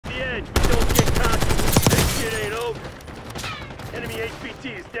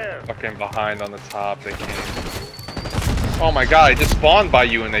HPT is down. Fucking behind on the top, they came. Oh my god, I just spawned by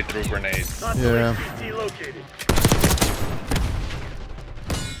you and they threw grenades. Yeah. HPT located.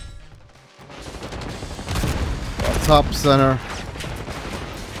 Top center.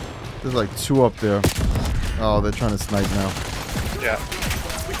 There's like 2 up there. Oh, they're trying to snipe now. Yeah.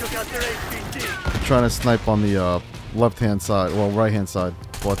 We took out their HPT. They're trying to snipe on the left-hand side. Well, right-hand side.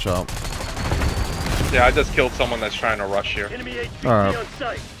 Watch out. Yeah, I just killed someone that's trying to rush here. Enemy HPT Alright. on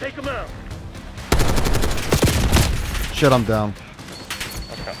site. Take them out. Shit, I'm down.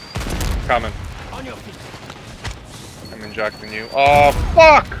 Okay. Coming. On your feet. I'm injecting you. Oh,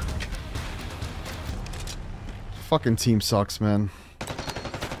 fuck! Fucking team sucks, man.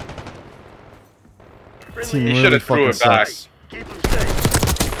 Team You really should have threw fucking it back. sucks. Keep them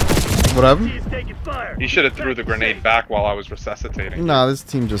safe. What happened? HPT is taking fire. You should have threw the grenade back while I was resuscitating. Nah, this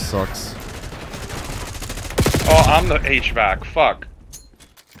team just sucks. Oh, I'm the HVAC. Fuck.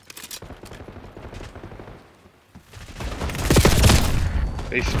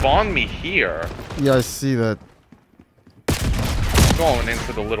 They spawned me here. Yeah, I see that. I'm going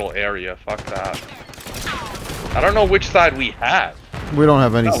into the little area. Fuck that. I don't know which side we have. We don't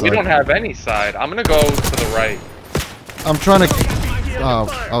have any No, side. we don't have any side. I'm gonna go to the right. I'm trying to...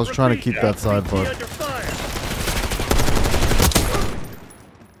 Oh, I was trying to keep that side, but... Under fire.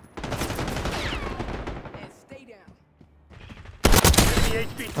 Enemy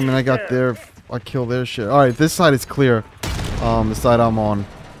HPT I mean, I got down. their... I killed their shit. Alright, this side is clear. The side I'm on.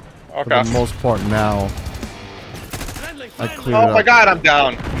 For Okay. the most part now. I cleared Oh it my up. god, I'm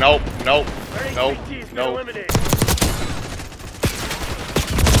down. Nope, nope, Our nope, HPT has been nope. eliminated.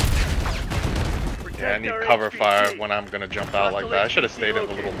 Yeah, I need cover fire when I'm gonna jump out like that. I should have stayed in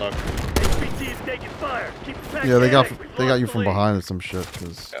the little nook. HPT is taking fire. Keep the pack Yeah, they got heading. We've you lost from the lead. behind or some shit.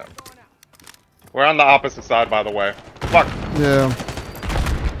 'Cause- Yeah. We're on the opposite side, by the way. Fuck. yeah.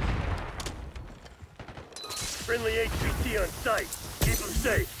 Friendly HPT on site. Keep them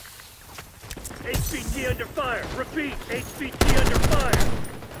safe. HPT under fire. Repeat. HPT under fire.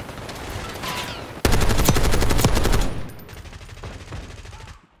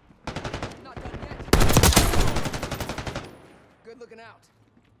 Not done yet. Good looking out.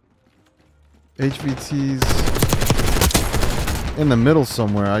 HVT's in the middle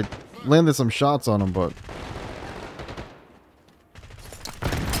somewhere. I landed some shots on him, but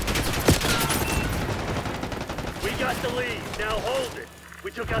We got the lead. Now hold it.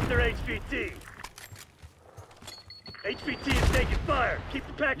 We took out their HPT. HPT is taking fire. Keep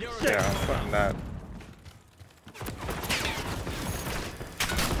the package safe. Yeah, I'm putting that.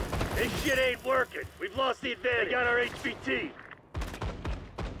 This shit ain't working. We've lost the advantage. They got our HPT.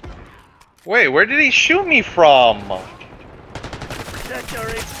 Wait, where did he shoot me from? Protect our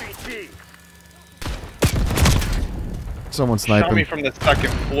HPT. someone Shot me sniping. from the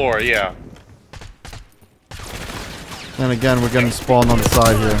second floor, yeah. And again, we're getting spawned on the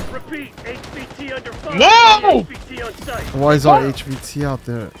side here. Repeat. HPT under fire. No! HPT on site. Why is our HVT out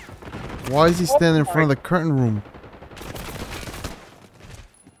there? Why is he standing in front of the curtain room?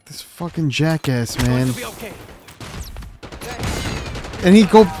 This fucking jackass, man. And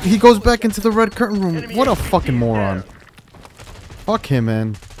he goes back into the red curtain room. What a fucking moron. Fuck him,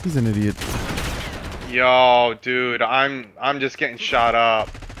 man. He's an idiot. Yo, dude, I'm just getting shot up.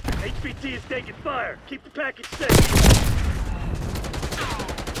 HPT is taking fire. Keep the package safe.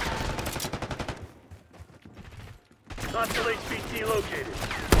 Hostile HPT located.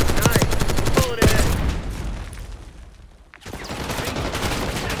 Nice. Pulling ahead.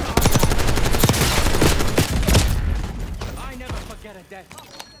 I never forget a day.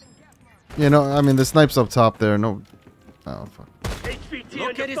 You know, I mean, the snipe's up top there. No. Oh, fuck. HPT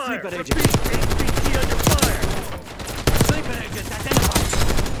Located under fire. sleeper Repeat. agent. HPT under fire. Sleeper agent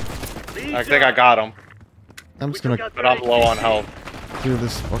identified. Lead I think I up. got him, I'm just gonna but I'm low on health. do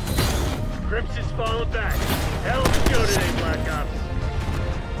this fucking... Grips is falling back. Hell of a show today, Black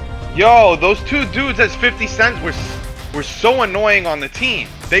Ops. Yo, those two dudes as 50 cents were so annoying on the team.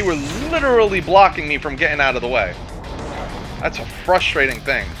 They were literally blocking me from getting out of the way. That's a frustrating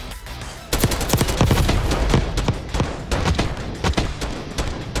thing.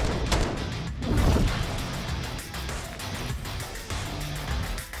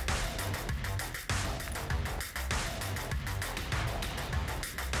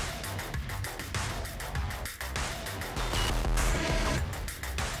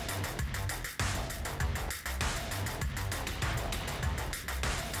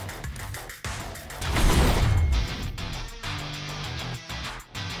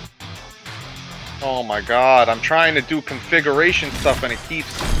 Oh my god, I'm trying to do configuration stuff and it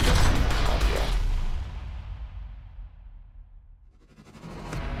keeps...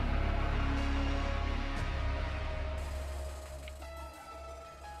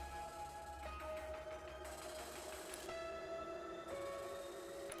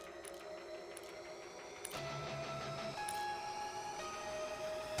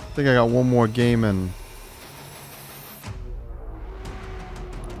 I think I got one more game and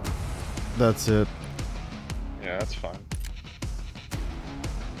that's it. Yeah, that's fine.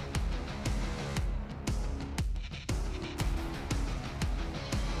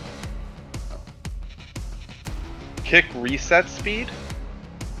 Kick reset speed?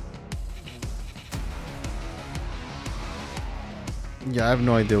 Yeah, I have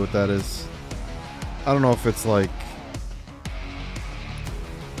no idea what that is. I don't know if it's like...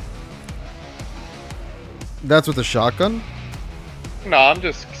 That's with the shotgun? No, I'm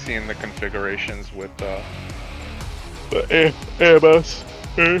just seeing the configurations with the AMS.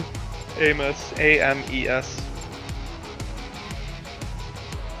 AMS. AMES.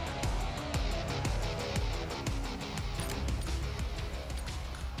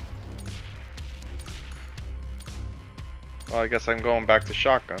 Well, I guess I'm going back to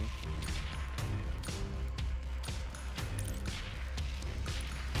shotgun.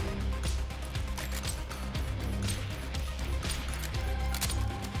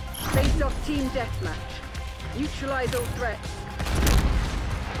 Faceoff team deathmatch. Neutralize all threats.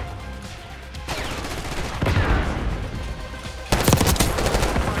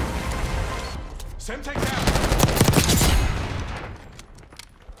 Semtex down.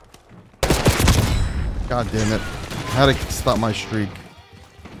 God damn it. How to stop my streak.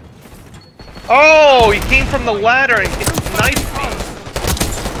 Oh, he came from the ladder and knifed me.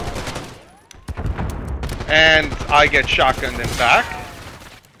 And I get shotgunned in back.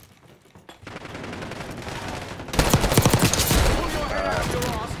 Pull your head out your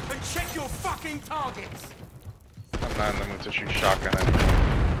ass and check your fucking targets. I'm not in the mood to shoot shotgun anymore.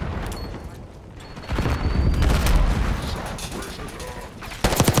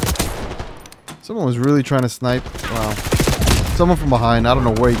 Someone was really trying to snipe. Wow. Someone from behind. I don't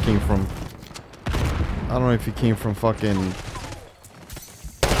know where he came from. I don't know if he came from fucking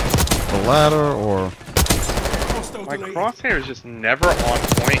the ladder or... My crosshair is just never on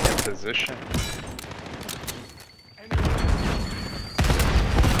point in position.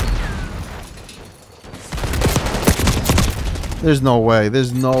 There's no way.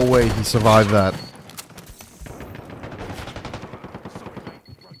 There's no way he survived that.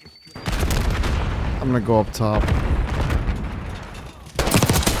 I'm gonna go up top.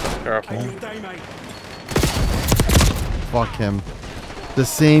 Careful. Fuck him. The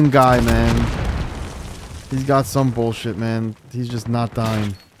same guy, man. He's got some bullshit, man. He's just not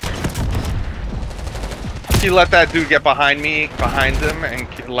dying. He let that dude get behind him,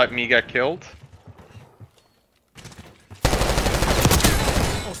 and let me get killed.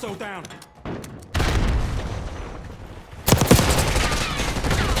 Hostile down.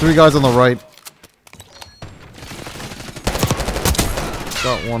 3 guys on the right.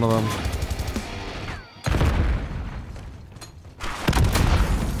 Got one of them.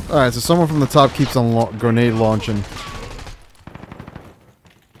 Alright, so someone from the top keeps on grenade launching.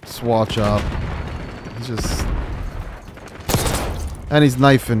 SWAT job. He's just... And he's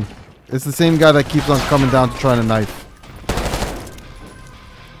knifing. It's the same guy that keeps on coming down to try to knife.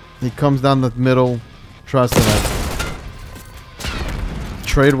 He comes down the middle, tries to knife.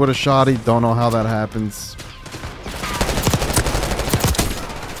 Trade with a shotty, don't know how that happens.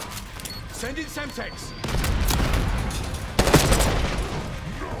 Send in Semtex.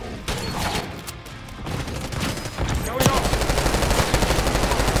 Going off.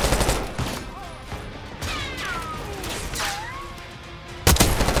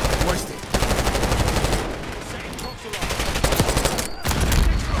 Wasted. Setting props alive.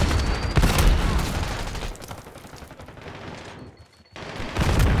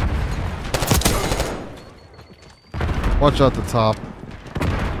 Watch out the top.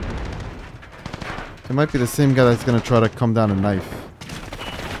 It might be the same guy that's gonna try to come down and knife.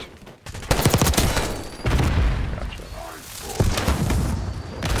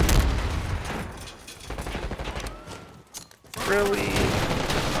 Really?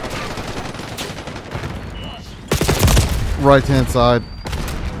 Right hand side.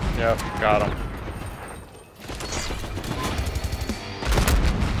 Yep, got him.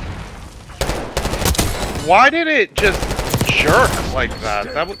 Why did it just jerk like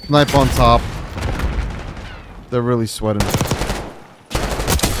that? That was... Snipe on top. They're really sweating.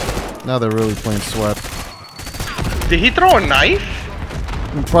 Now they're really playing sweat. Did he throw a knife?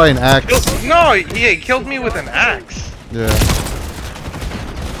 Probably an axe. No, he killed me with an axe. Yeah.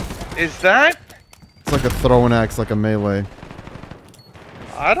 Is that? It's like a throwing axe, like a melee.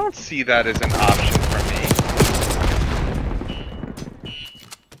 I don't see that as an option for me.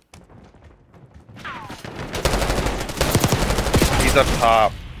 He's up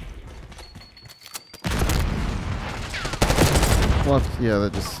top. Well, yeah, they're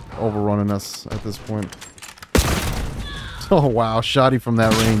just overrunning us at this point. Oh, wow. Shoddy from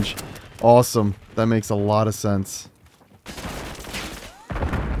that range. Awesome. That makes a lot of sense.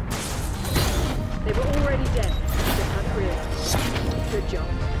 They were already dead. Just unreal. Good job.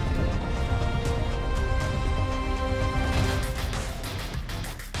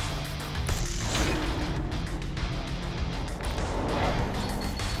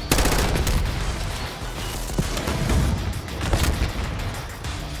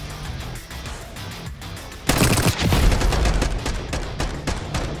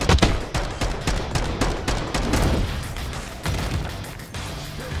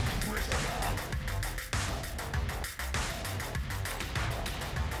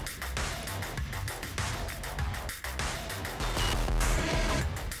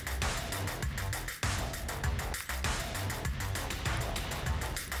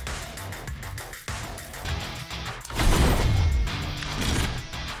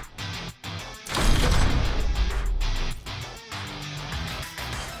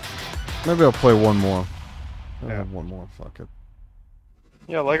 Maybe I'll play one more. Yeah. One more. Fuck it.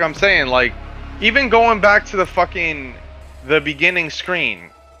 Yeah, like I'm saying, like, even going back to the beginning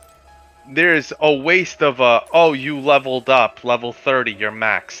screen, there's a waste of oh, you leveled up, level 30, you're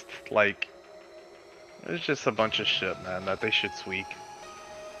maxed. Like, it's just a bunch of shit, man, that they should tweak.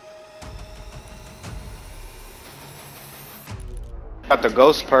 Got the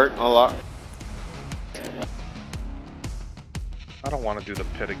ghost perk a lot. I don't want to do the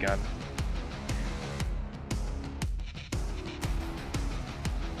pit again.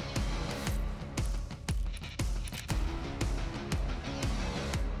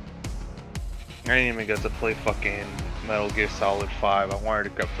 I didn't even get to play fucking Metal Gear Solid 5. I wanted to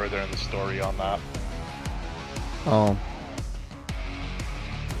get further in the story on that. Oh.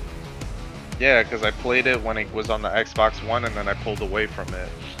 Yeah, because I played it when it was on the Xbox One and then I pulled away from it.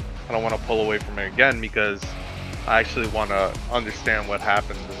 I don't want to pull away from it again because I actually want to understand what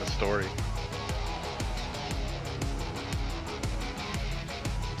happened in the story.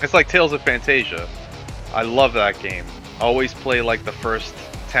 It's like Tales of Fantasia. I love that game. I always play like the first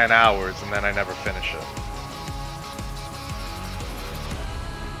 10 hours and then I never finish it.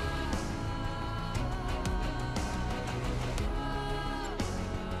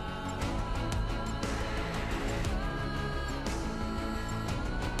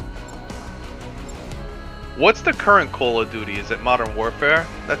 What's the current Call of Duty? Is it Modern Warfare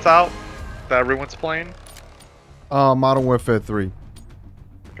that's out? That everyone's playing? Modern Warfare 3.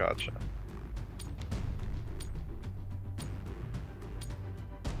 Gotcha.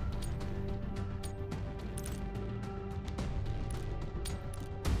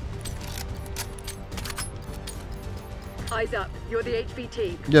 Eyes up. You're the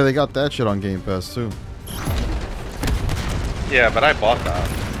HVT. Yeah, they got that shit on Game Pass too. Yeah, but I bought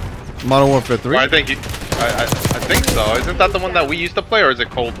that. Modern Warfare 3? Well, I think so. Isn't that the one that we used to play, or is it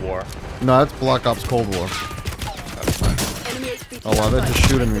Cold War? No, that's Black Ops Cold War. That's nice. Enemy HVT. Oh wow, they're just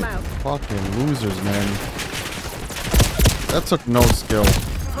shooting me. Take them out. Fucking losers, man. That took no skill.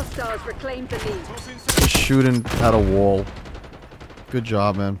 Hostiles reclaimed the lead. Just shooting at a wall. Good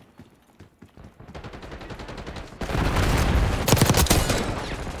job, man.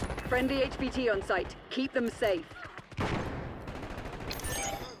 Friendly HVT on site. Keep them safe.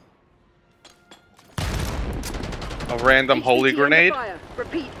 A random HVT holy under grenade? fire.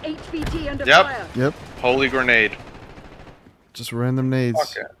 Repeat. HVT under Yep. fire. Yep. Holy grenade. Just random nades.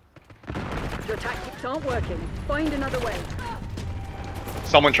 Fuck it. Your tactics aren't working. Find another way.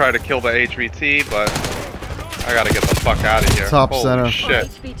 Someone tried to kill the HVT, but I gotta get the fuck out of here. Top Holy center. Our shit.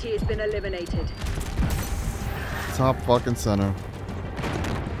 HVT has been eliminated. Top fucking center.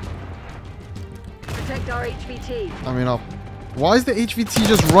 Protect our HVT. I mean, why is the HVT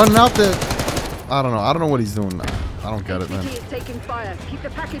just running out there? I don't know. I don't know what he's doing. I don't get it, man. HVT is taking fire. Keep the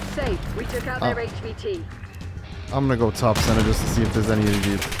package safe. We took out their HVT. I'm gonna go top center just to see if there's any of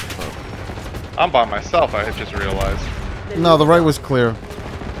these. I'm by myself, I just realized. No, the right was clear.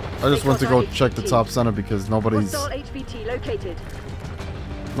 I just went to go check the top center because nobody's Hostile HVT located.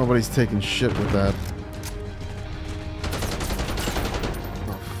 taking shit with that.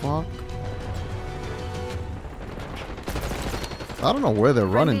 The fuck? I don't know where they're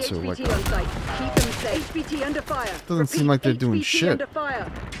running to. Friendly Like, HVT on site. Keep them safe. HVT under fire. Doesn't seem like they're doing HVT shit. Under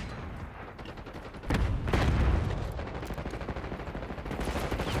fire.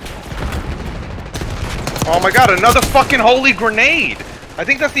 Oh my god, another fucking holy grenade! I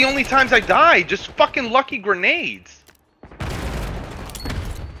think that's the only times I die. Just fucking lucky grenades.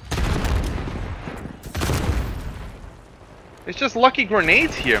 It's just lucky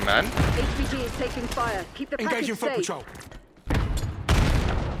grenades here, man. HVT is taking fire. Keep the Engaging package foot safe. patrol.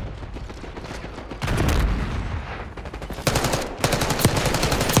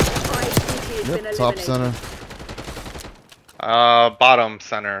 has been Yep, top eliminated. center. Bottom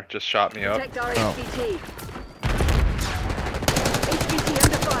center just shot me up. Protect our Oh. HVT. HVT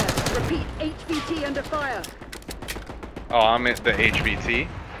under fire. Repeat, HVT under fire. Oh, I'm at the HVT.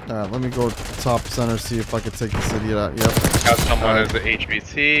 Alright, let me go top center, see if I can take this idiot out. Yep. Got someone Alright. as the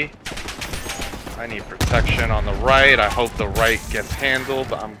HVT. I need protection on the right. I hope the right gets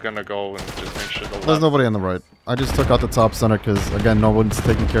handled. I'm gonna go and just make sure the left. There's nobody on the right. I just took out the top center because, again, no one's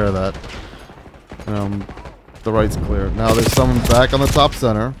taking care of that. The right's clear. Now there's someone back on the top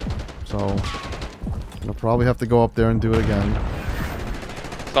center. So, I'll probably have to go up there and do it again.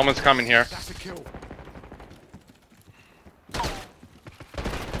 Someone's coming here. That's a kill.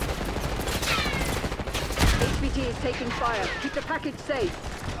 HVT is taking fire. Keep the package safe.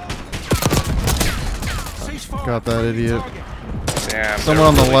 Ceasefire. Got that idiot. Target. Damn. Someone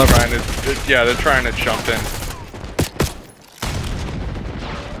on the really left. Yeah, they're trying to jump in.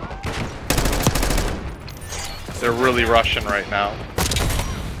 They're really rushing right now.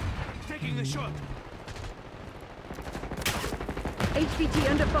 Taking the shot. HVT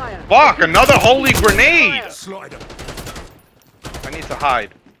under fire. Fuck! Another holy grenade! Slider. I need to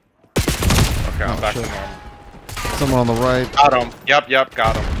hide. Okay, I'm Oh, back shit. to normal. Someone on the right. Got him. Yep,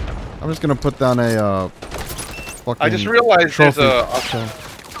 got him. I'm just gonna put down a fucking I just realized trophy.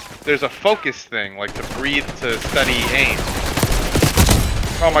 there's a focus thing, like to breathe to steady aim.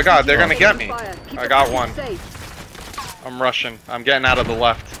 Oh my god, they're gonna get me. Keep I the got package one. safe. I'm rushing. I'm getting out of the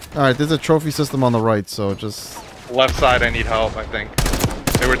left. Alright, there's a trophy system on the right, so just... Left side, I need help, I think.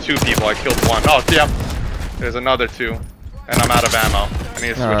 There were 2 people. I killed 1. Oh, yep. There's another 2. And I'm out of ammo. I need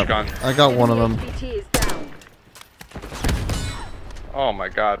to switch Alright, guns. I got one of them. HVT is down. Oh my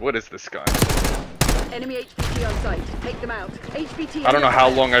god, what is this gun? Enemy HVT on site. Take them out. HVT. I don't know under how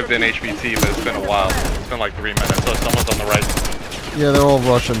fire. long I've been Repeat, HVT, but it's been a under while. fire. It's been like 3 minutes. So someone's on the right. Yeah, they're all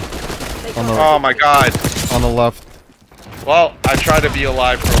Russian. They On got the- Oh my god. On the left. Well, I tried to be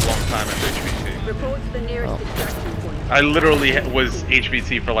alive for a long time at HVT. Report to the nearest Oh. extraction point. I literally was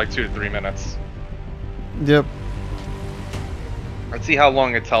HVT for like 2 to 3 minutes. Yep. Let's see how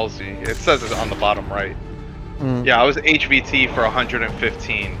long it tells you. It says it on the bottom right. Mm. Yeah, I was HVT for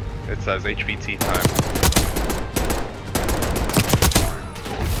 115. It says HVT time.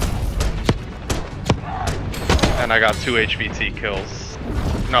 And I got 2 HVT kills.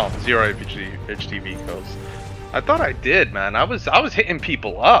 No, 0 HTV kills. I thought I did, man. I was hitting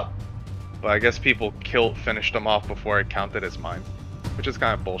people up. But I guess people finished them off before it counted as mine. Which is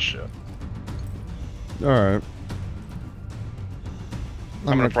kind of bullshit. Alright.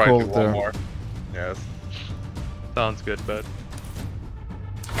 I'm gonna probably call do it one there. more. Yes. Sounds good, bud.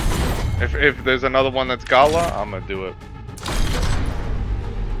 If there's another one that's Gala, I'm gonna do it.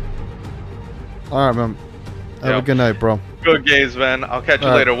 Alright, man. Have a Yep. good night, bro. Good gaze, man. I'll catch you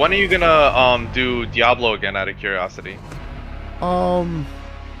Alright. later. When are you gonna do Diablo again, out of curiosity?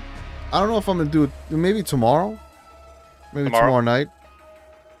 I don't know if I'm gonna do it. Maybe tomorrow. Maybe tomorrow night.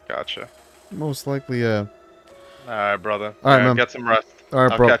 Gotcha. Most likely, yeah. Alright, brother. Alright, man. Get some rest.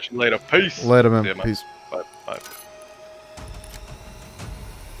 Alright, I'll bro. catch you later. Peace. Later, man. See ya, Peace. Bye. Bye.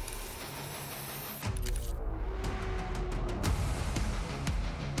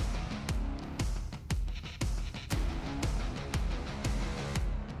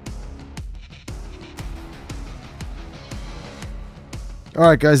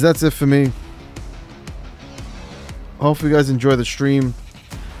 Alright, guys, that's it for me. Hopefully you guys enjoy the stream.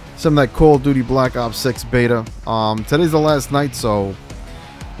 Some of that Call of Duty Black Ops 6 beta. Today's the last night, so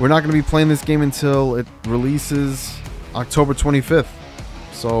we're not going to be playing this game until it releases October 25th.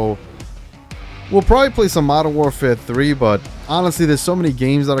 So we'll probably play some Modern Warfare 3, but honestly, there's so many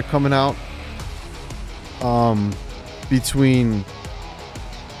games that are coming out. Between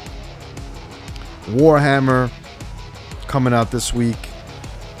Warhammer coming out this week.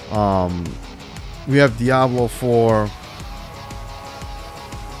 We have Diablo 4.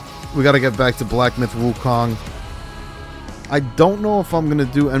 We got to get back to Black Myth Wukong. I don't know if I'm going to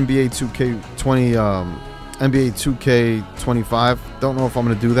do NBA 2K20, NBA 2K25. Don't know if I'm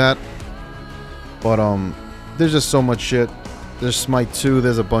going to do that. But there's just so much shit. There's Smite 2,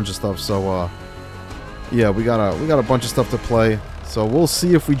 there's a bunch of stuff. So yeah, we got a bunch of stuff to play. So we'll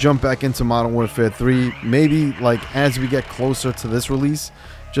see if we jump back into Modern Warfare 3. Maybe like as we get closer to this release,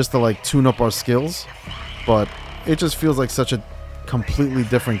 just to like tune up our skills. But it just feels like such a completely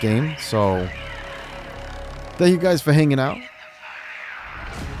different game. So thank you guys for hanging out.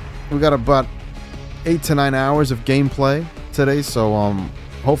 We got about 8 to 9 hours of gameplay today. So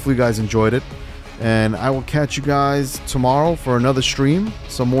hopefully you guys enjoyed it. And I will catch you guys tomorrow for another stream.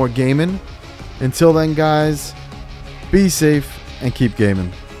 Some more gaming. Until then, guys, be safe and keep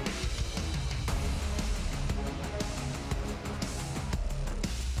gaming.